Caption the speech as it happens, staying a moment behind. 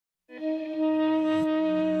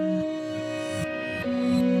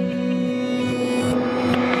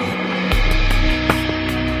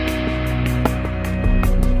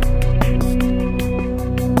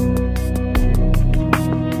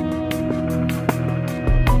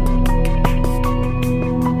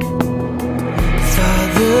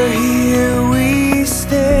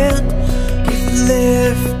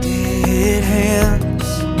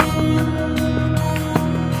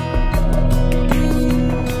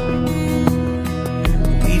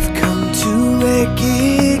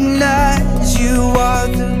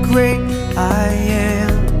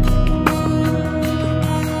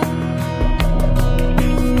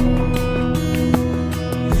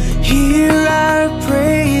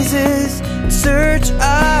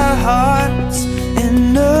hearts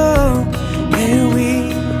and know that we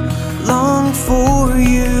long for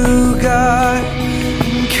you, God.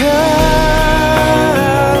 Come,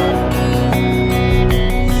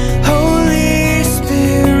 Holy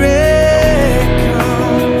Spirit,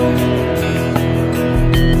 come.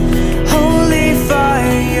 Holy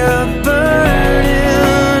fire burn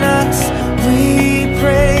in us, we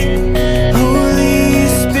pray. Holy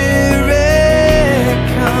Spirit,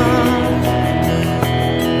 come.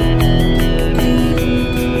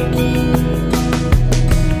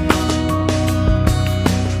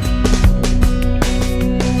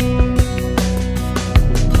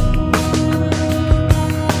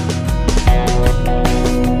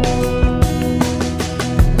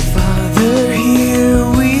 Father, here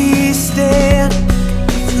we stand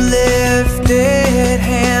with lifted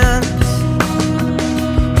hands.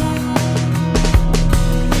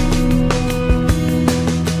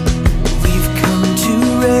 We've come to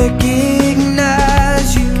recognize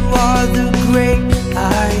you are the great I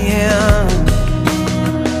am.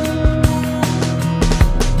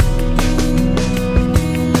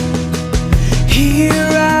 Hear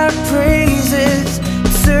our praises,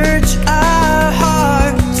 search our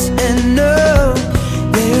hearts, and know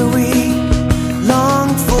that we long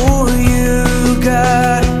for you,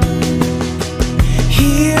 God.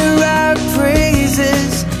 Hear our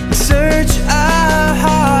praises, search our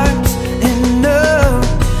hearts, and know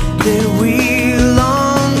that we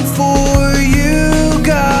long for you,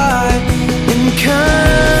 God. And come,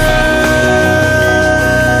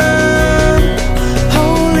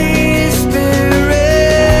 Holy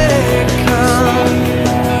Spirit, come.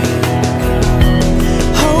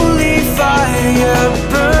 Holy fire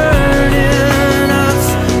burn in us,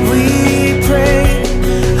 we pray.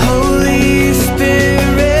 Holy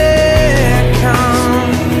Spirit,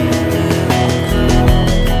 come.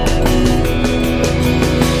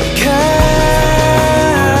 Come,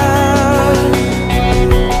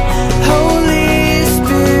 Holy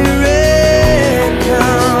Spirit,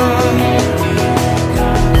 come.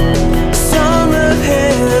 Song of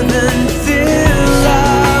heaven, fill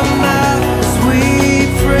our mouths, we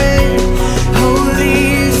pray.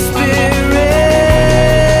 Holy Spirit,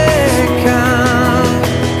 come.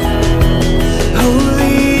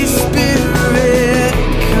 Holy Spirit,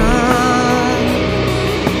 come.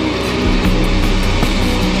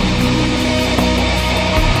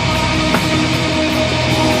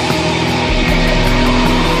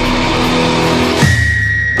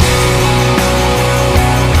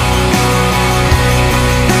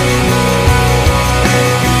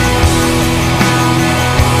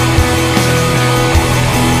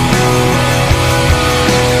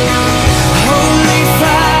 Holy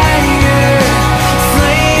fire,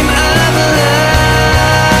 flame of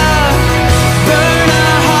love, burn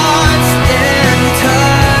our hearts and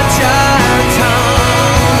touch our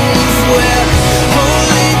tongues with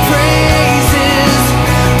holy praises,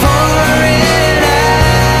 pour it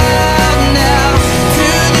out now to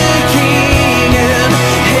the King of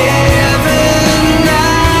heaven.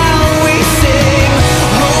 Now we sing,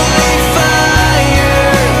 holy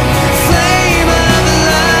fire, flame of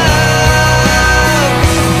love,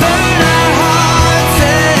 burn our hearts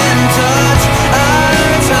and touch our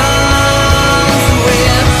tongues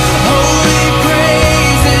with holy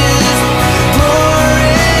praises, pour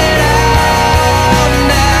it out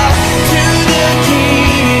now to the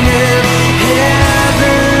King of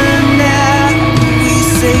heaven. Now we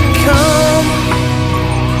say, come,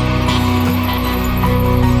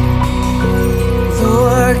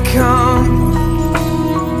 Lord, come.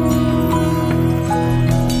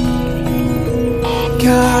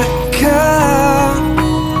 God, come.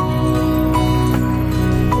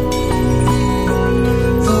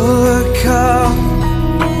 Lord, come.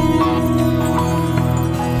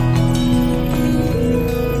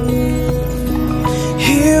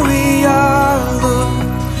 Here we are, Lord.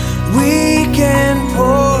 We can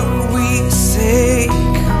pour, we say,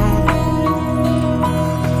 come.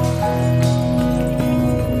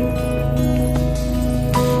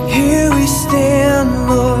 Here we stand,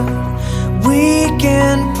 Lord. We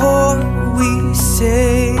can pour, we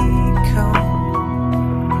say, come.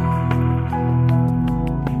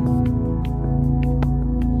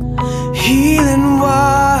 Healing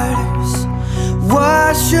waters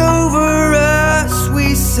wash over us,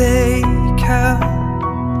 we say, come.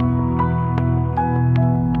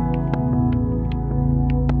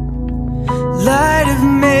 Light of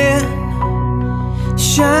man,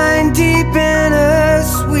 shine deep in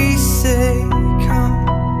us, we say, come.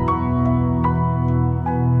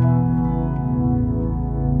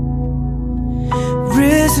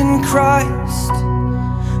 Risen Christ,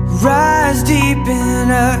 rise deep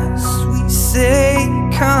in us, we say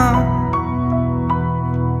come.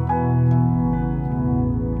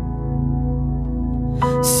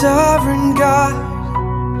 Sovereign God,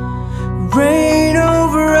 reign